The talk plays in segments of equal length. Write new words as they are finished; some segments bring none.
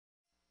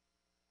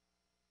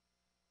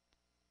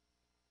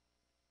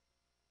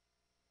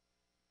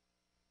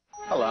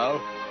Hello.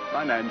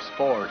 My name's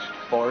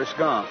Forrest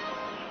Gump.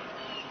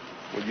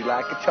 Would you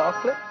like a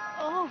chocolate?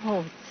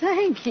 Oh,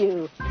 thank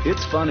you.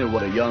 It's funny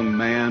what a young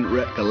man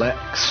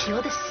recollects.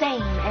 You're the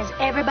same as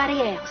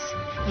everybody else.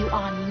 You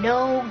are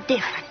no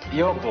different.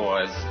 Your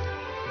boy's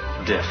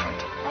different.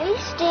 Are you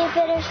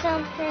stupid or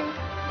something?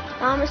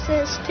 Mama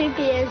says stupid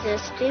is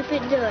as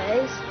stupid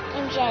does.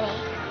 I'm Jenny.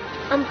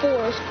 I'm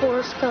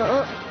Forrest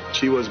Gump.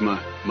 She was my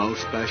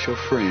most special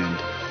friend.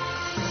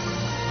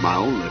 My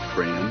only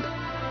friend.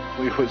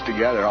 We was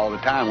together all the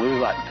time. We was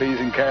like peas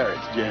and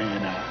carrots, Jenny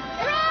and I.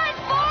 Run,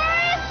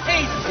 Forrest!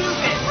 Hey,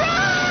 stupid!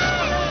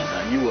 Run!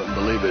 Now, you wouldn't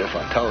believe it if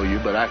I told you,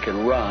 but I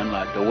can run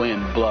like the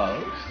wind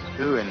blows.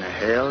 Who in the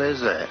hell is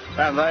that?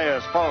 That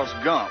there's Forrest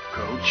Gump,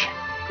 Coach.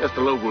 Just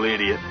a local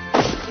idiot.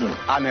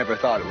 I never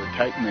thought it would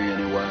take me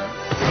anywhere.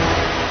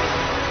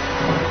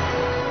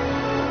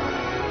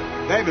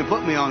 They even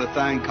put me on a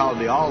thing called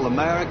the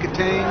All-America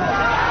team,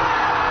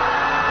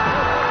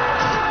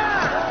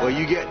 where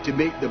you get to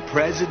meet the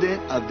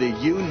President of the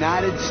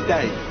United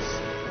States.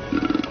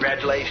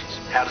 Congratulations.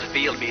 How does it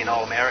feel to be an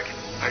All-American?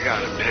 I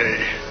got a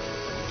day.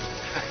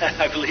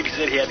 I believe he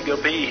said he had to go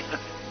pee.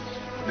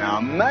 Now,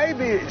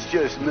 maybe it's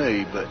just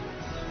me, but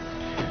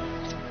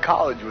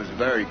college was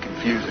very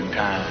confusing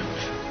times.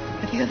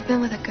 Have you ever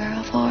been with a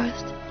girl,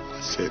 Forrest? I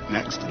sit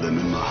next to them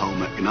in my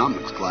home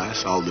economics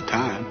class all the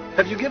time.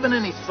 Have you given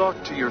any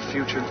thought to your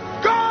future?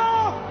 Go!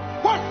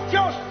 What's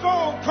your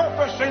sole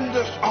purpose in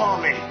this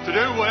army? To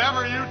do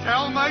whatever you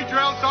tell me,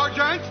 drill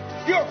sergeant.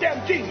 You're a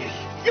damn genius.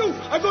 You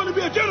are going to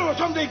be a general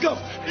someday, Gump.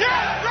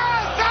 Yes,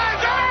 drill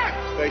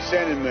sergeant! They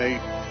sending me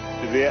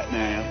to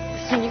Vietnam.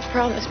 Can you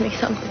promise me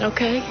something,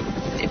 okay?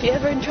 If you're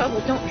ever in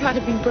trouble, don't try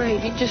to be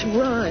brave. You just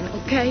run,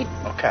 okay?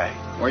 Okay.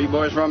 Where you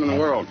boys from in the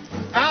world?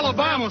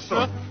 Alabama,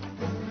 sir.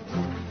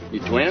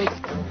 You twins?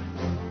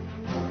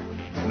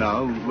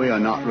 No, we are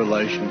not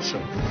relations, sir.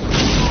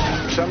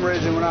 For some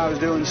reason, what I was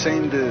doing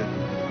seemed to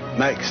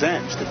make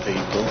sense to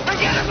people.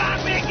 Forget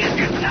about me. Get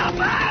yourself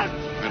out.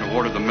 Been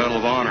awarded the Medal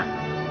of Honor.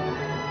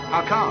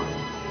 How come?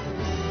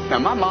 Now,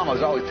 my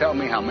mama's always telling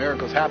me how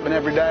miracles happen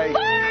every day.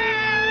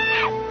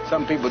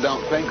 Some people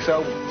don't think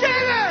so.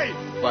 Jenny!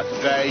 But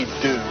they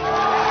do.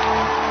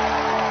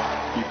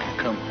 You can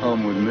come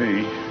home with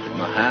me at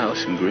my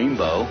house in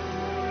Greenbow.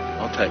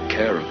 I'll take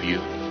care of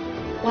you.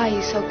 Why are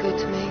you so good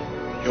to me?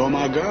 You're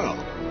my girl.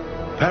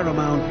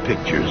 Paramount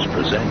Pictures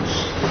presents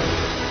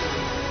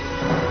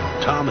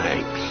Tom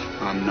Hanks.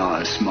 I'm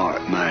not a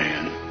smart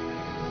man,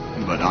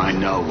 but I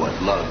know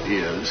what love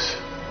is.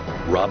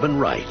 Robin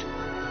Wright.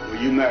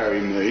 Will you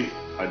marry me?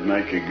 I'd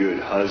make a good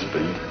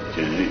husband,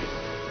 Jenny.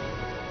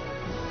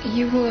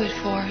 You would,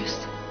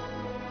 Forrest.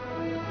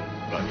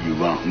 But you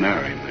won't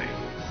marry me.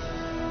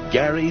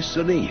 Gary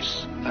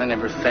Sinise. I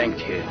never thanked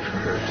you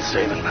for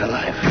saving my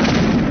life.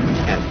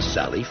 And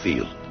Sally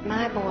Field.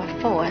 My boy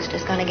Forrest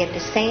is going to get the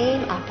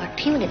same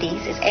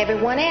opportunities as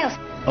everyone else.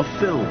 A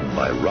film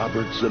by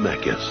Robert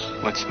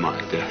Zemeckis. What's my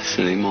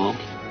destiny, Mom?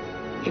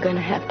 You're going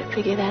to have to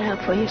figure that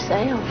out for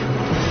yourself.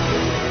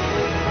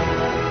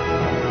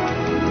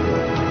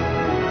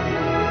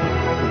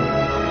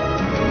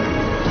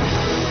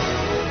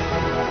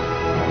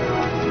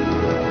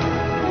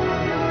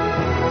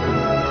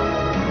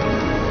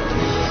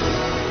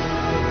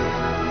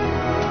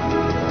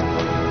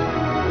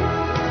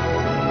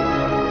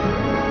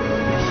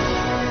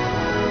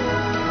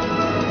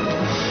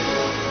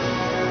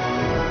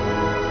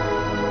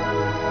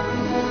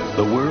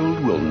 The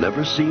world will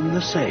never seem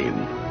the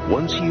same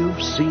once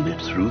you've seen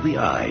it through the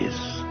eyes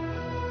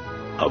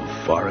of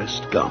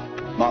Forrest Gump.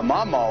 My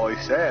mom always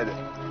said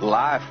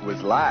life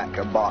was like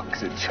a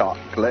box of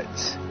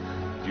chocolates.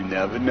 You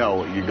never know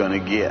what you're going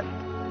to get.